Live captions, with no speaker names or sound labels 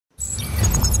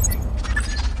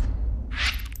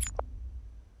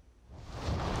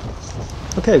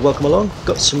Okay, welcome along.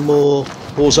 Got some more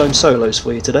Warzone solos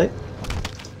for you today.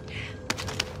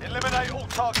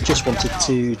 Just wanted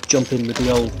to jump in with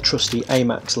the old trusty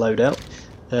AMAX loadout.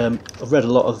 I've read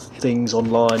a lot of things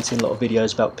online, seen a lot of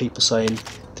videos about people saying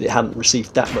that it hadn't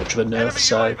received that much of a nerf,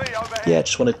 so yeah,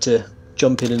 just wanted to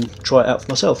jump in and try it out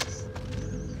for myself.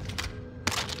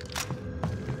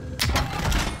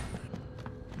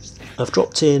 I've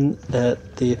dropped in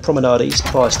at the Promenade East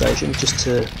fire station just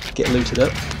to get looted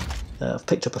up. I've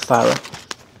picked up a Farah.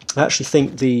 I actually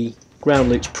think the ground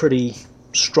loot's pretty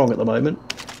strong at the moment.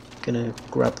 Gonna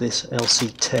grab this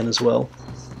LC-10 as well.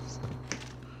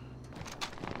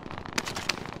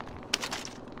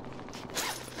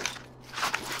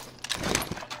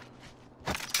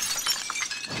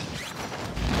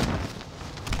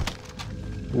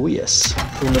 Oh yes,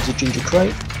 full loads of ginger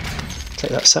crate. Take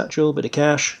that satchel, bit of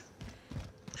cash,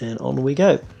 and on we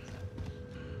go.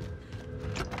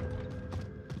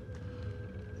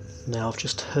 Now I've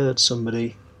just heard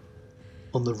somebody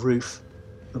on the roof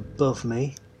above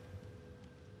me.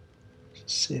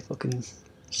 Let's see if I can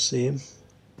see him.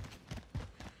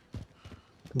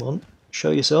 Come on,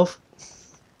 show yourself.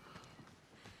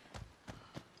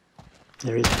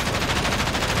 There he is.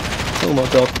 Oh my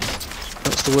god,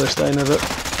 that's the worst aim ever.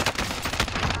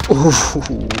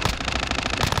 Ooh.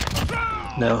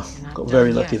 Now, got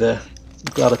very lucky there.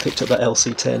 I'm glad I picked up that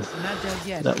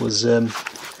LC-10. That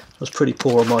was pretty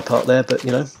poor on my part there, but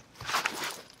you know,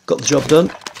 got the job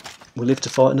done. We live to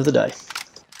fight another day.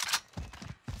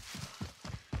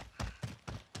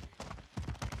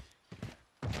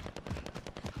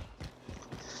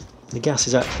 The gas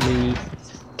is actually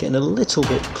getting a little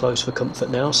bit close for comfort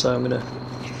now, so I'm going to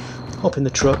hop in the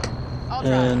truck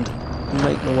and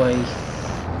make my way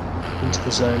into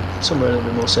the zone, somewhere a little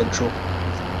bit more central.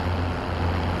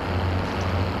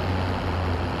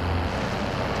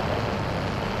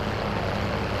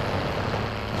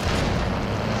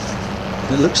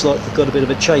 It looks like we've got a bit of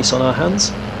a chase on our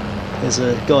hands. There's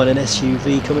a guy in an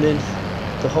SUV coming in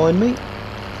behind me.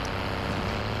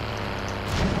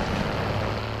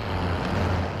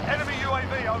 Enemy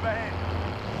UAV overhead.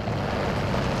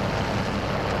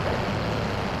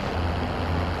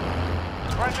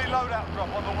 Friendly loadout drop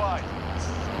on the way.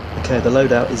 Okay, the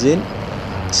loadout is in,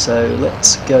 so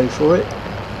let's go for it.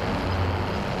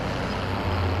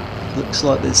 Looks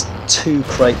like there's 2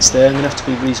 crates there. I'm going to have to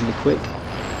be reasonably quick.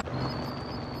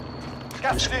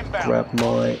 Just grab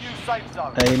my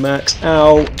AMAX.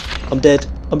 Ow! I'm dead.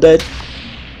 I'm dead.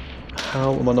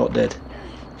 How am I not dead?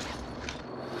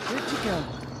 Where'd you go?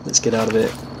 Let's get out of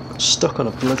here. Got stuck on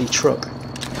a bloody truck.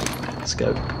 Let's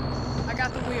go. I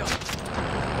got the wheel.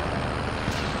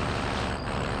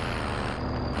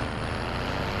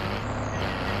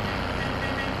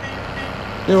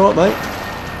 You alright, mate?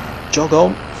 Jog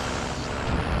on.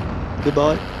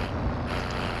 Goodbye.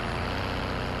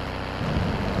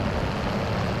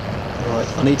 Right,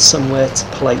 I need somewhere to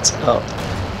plate up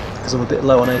because I'm a bit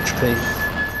low on HP.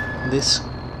 This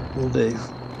will do.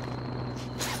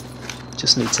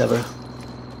 Just need to have a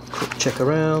quick check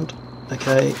around.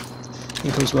 Okay,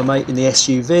 here comes my mate in the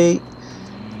SUV.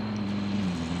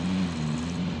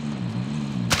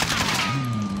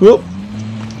 Whoop!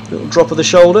 Little drop of the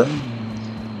shoulder,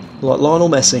 like Lionel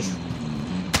Messi.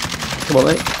 Come on,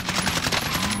 mate.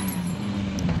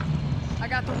 I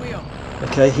got the wheel.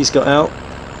 Okay, he's got out.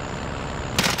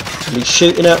 And he's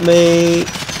shooting at me,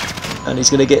 and he's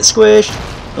going to get squished.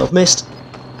 I've missed.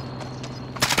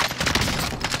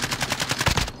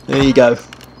 There you go.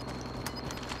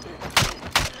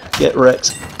 Get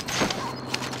wrecked.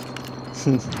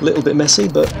 A little bit messy,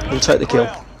 but we'll take the kill.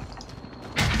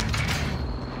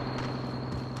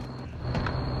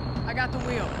 I got the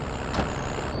wheel.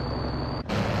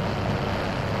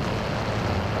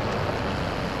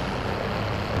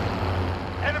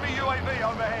 Enemy UAV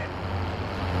overhead.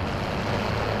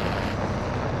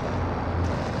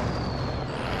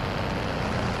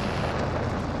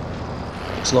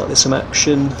 Looks like there's some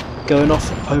action going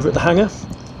off over at the hangar.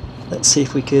 Let's see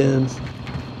if we can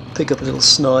pick up a little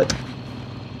snipe.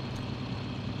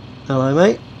 Hello,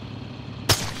 mate.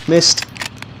 Missed.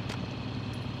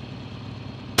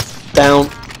 Down.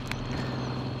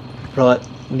 Right,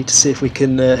 we need to see if we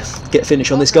can get a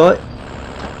finish on this guy.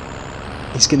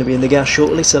 He's going to be in the gas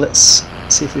shortly, so let's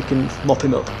see if we can mop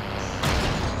him up.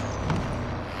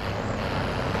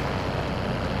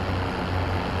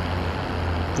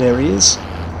 There he is.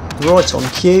 Right on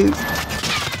cue.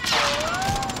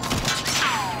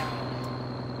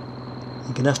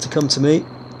 You're going to have to come to me.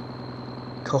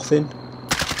 Coffin.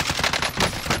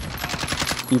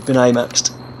 You've been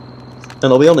AMAXed. And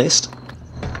I'll be honest,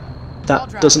 that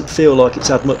doesn't feel like it's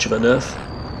had much of a nerf.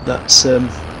 That's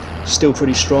still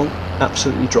pretty strong.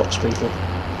 Absolutely drops people.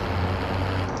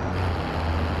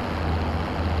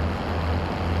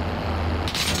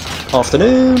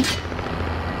 Afternoon.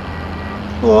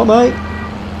 All right, mate.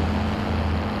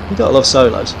 You gotta love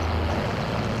solos.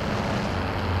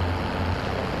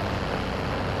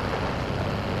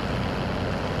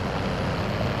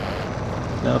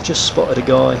 Now I've just spotted a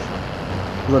guy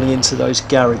running into those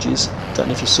garages. Don't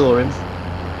know if you saw him,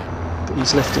 but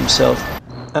he's left himself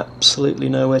absolutely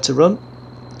nowhere to run.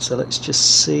 So let's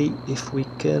just see if we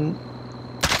can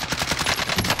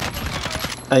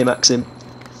AMAX him.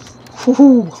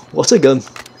 Woohoo! What a gun!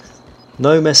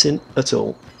 No messing at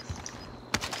all.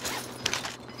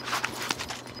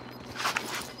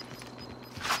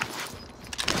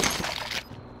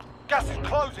 Gas is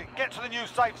closing. Get to the new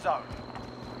safe zone.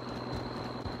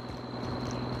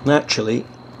 Actually,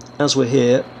 as we're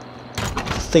here,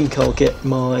 I think I'll get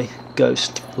my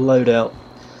Ghost loadout.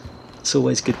 It's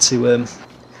always good to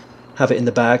have it in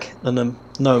the bag, and I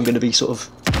know I'm going to be sort of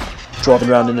driving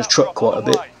around in a truck quite a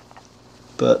bit,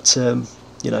 but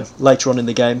you know, later on in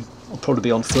the game I'll probably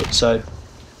be on foot, so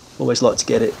always like to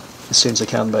get it as soon as I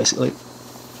can, basically.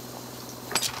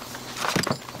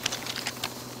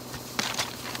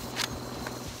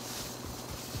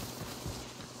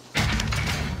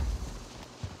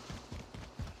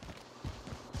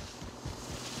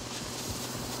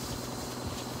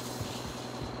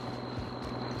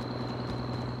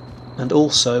 And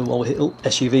also, while we're here, oh,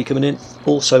 SUV coming in.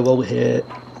 Also, while we're here,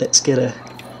 let's get a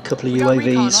couple of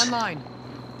UAVs.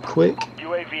 Quick.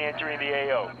 UAV entering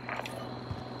the AO.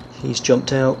 He's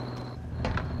jumped out.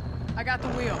 I got the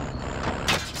wheel.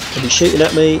 And he's shooting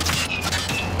at me.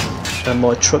 And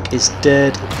my truck is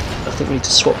dead. I think we need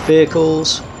to swap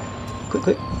vehicles. Quick,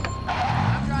 quick.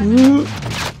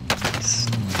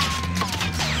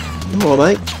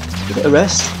 Alright, mate. Give it a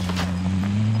rest.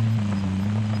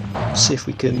 See if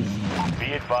we can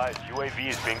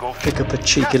pick up a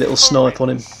cheeky little snipe on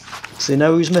him. Does he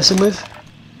know who he's messing with?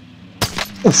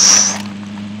 Oof.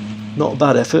 Not a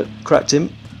bad effort. Cracked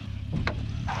him.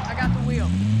 I got the wheel.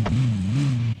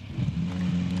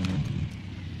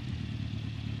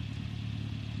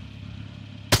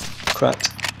 Cracked.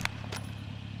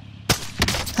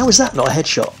 How is that not a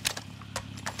headshot?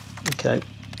 Okay.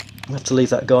 I'll have to leave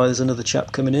that guy. There's another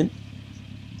chap coming in.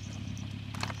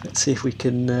 Let's see if we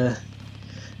can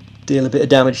deal a bit of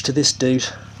damage to this dude.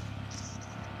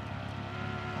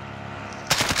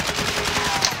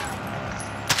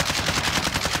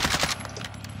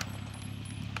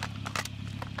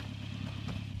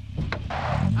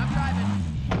 I'm driving.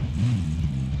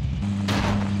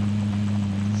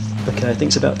 Okay, I think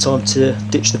it's about time to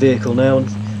ditch the vehicle now and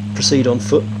proceed on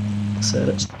foot. So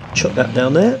let's chuck that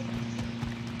down there.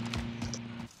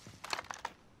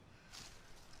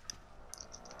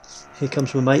 Here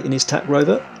comes my mate in his tack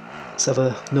rover. Let's have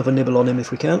another nibble on him if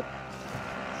we can.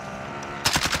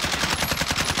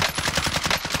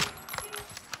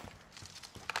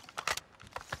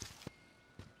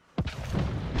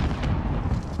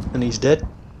 And he's dead.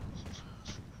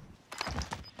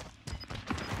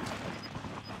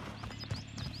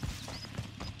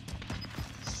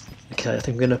 Okay, I think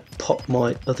I'm going to pop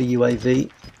my other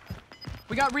UAV.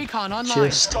 We got recon online.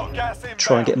 Just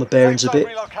try and get my bearings a bit.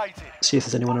 See if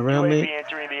there's anyone around me.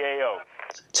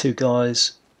 Two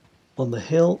guys on the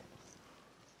hill.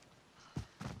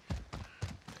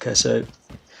 Okay, so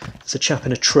there's a chap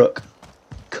in a truck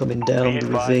coming down the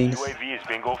ravine.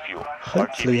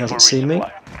 Hopefully he hasn't seen me.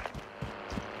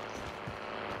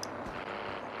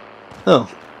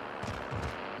 Oh.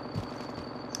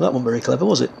 That wasn't very clever,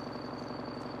 was it?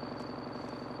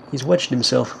 He's wedged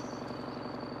himself.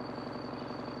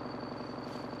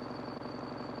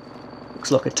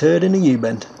 Looks like a turd in a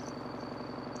U-bend.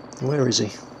 Where is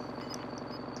he?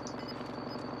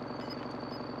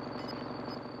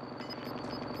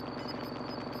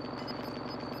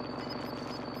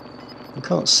 I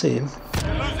can't see him.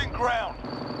 You're losing ground.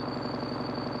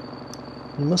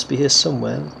 He must be here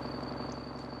somewhere.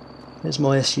 There's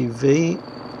my SUV.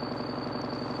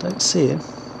 Don't see him.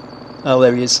 Oh,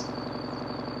 there he is.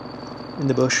 In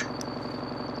the bush.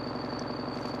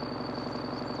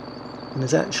 And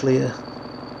there's actually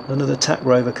another tack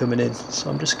rover coming in, so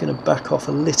I'm just going to back off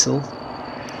a little,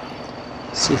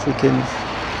 see if we can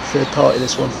third party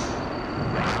this one.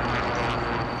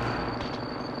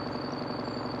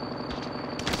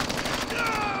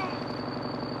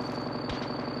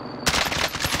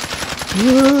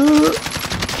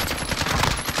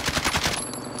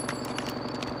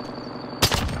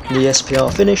 The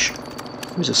SPR finish.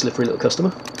 Who's a slippery little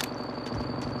customer.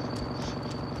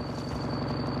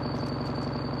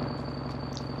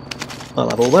 I'll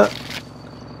have all that.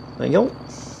 There you go.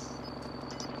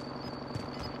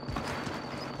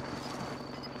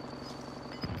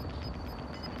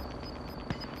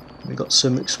 We've got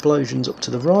some explosions up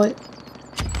to the right.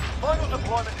 Final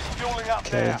deployment is fueling up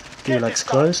Okay, now. gulag's Get this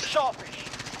done. closed.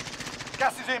 Sharpish.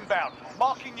 Gas is inbound.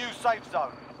 Marking new safe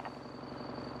zone.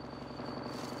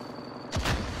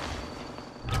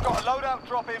 We've got a loadout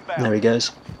drop inbound. There he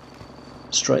goes.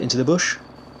 Straight into the bush.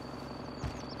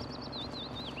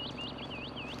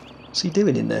 What's he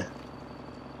doing in there?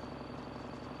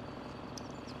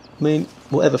 I mean,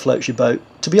 whatever floats your boat.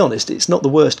 To be honest, it's not the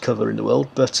worst cover in the world,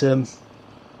 but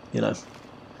you know,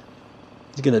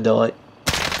 he's gonna die.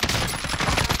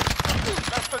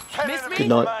 Less than 10 Miss enemies me? Good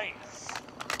night. remain.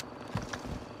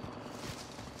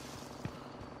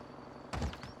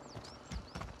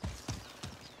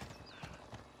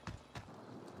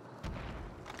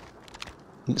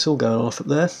 It's all going off up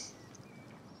there.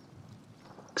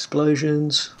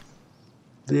 Explosions,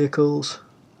 vehicles.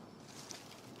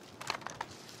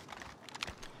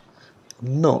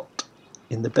 I'm not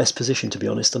in the best position, to be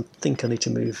honest. I think I need to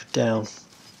move down.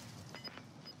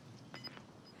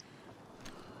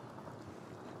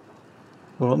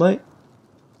 Alright, mate.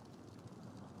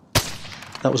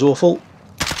 That was awful.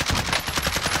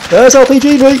 There's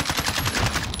RPG, mate!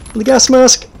 The gas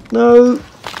mask! No!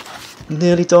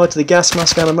 Nearly died to the gas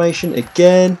mask animation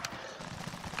again.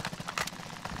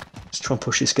 Let's try and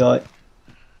push this guy.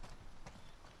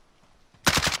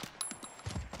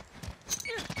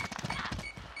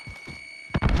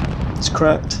 It's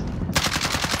cracked.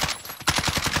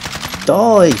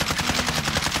 Die!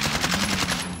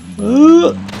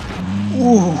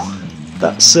 Ooh,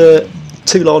 that's 2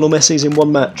 Lionel Messis in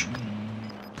one match.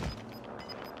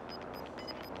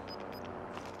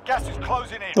 Gas is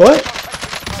closing in. Alright.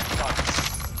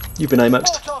 You've been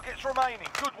Amaxed. 4 targets remaining.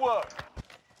 Good work.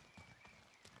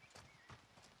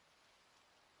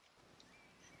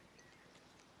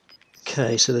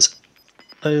 Okay, so there's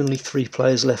only 3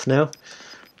 players left now.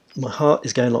 My heart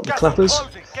is going like the Gas is clappers.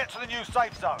 closing. Get to the new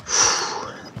safe zone.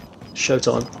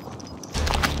 Showtime.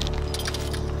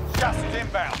 Gas is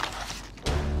inbound.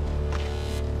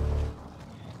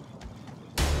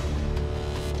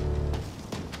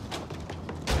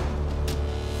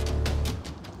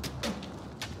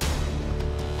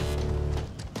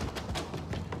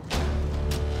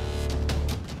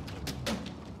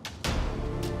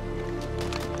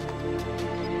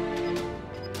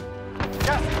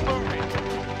 Gas is moving.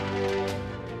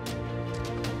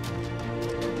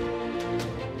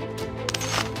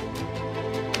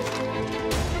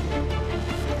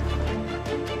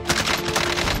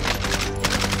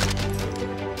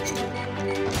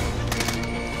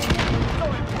 Solid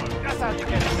work. That's how you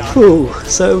get it done. Whew,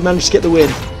 so we managed to get the win,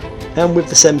 and with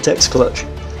the Semtex clutch.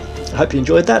 I hope you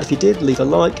enjoyed that. If you did, leave a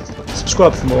like,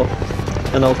 subscribe for more,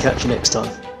 and I'll catch you next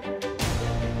time.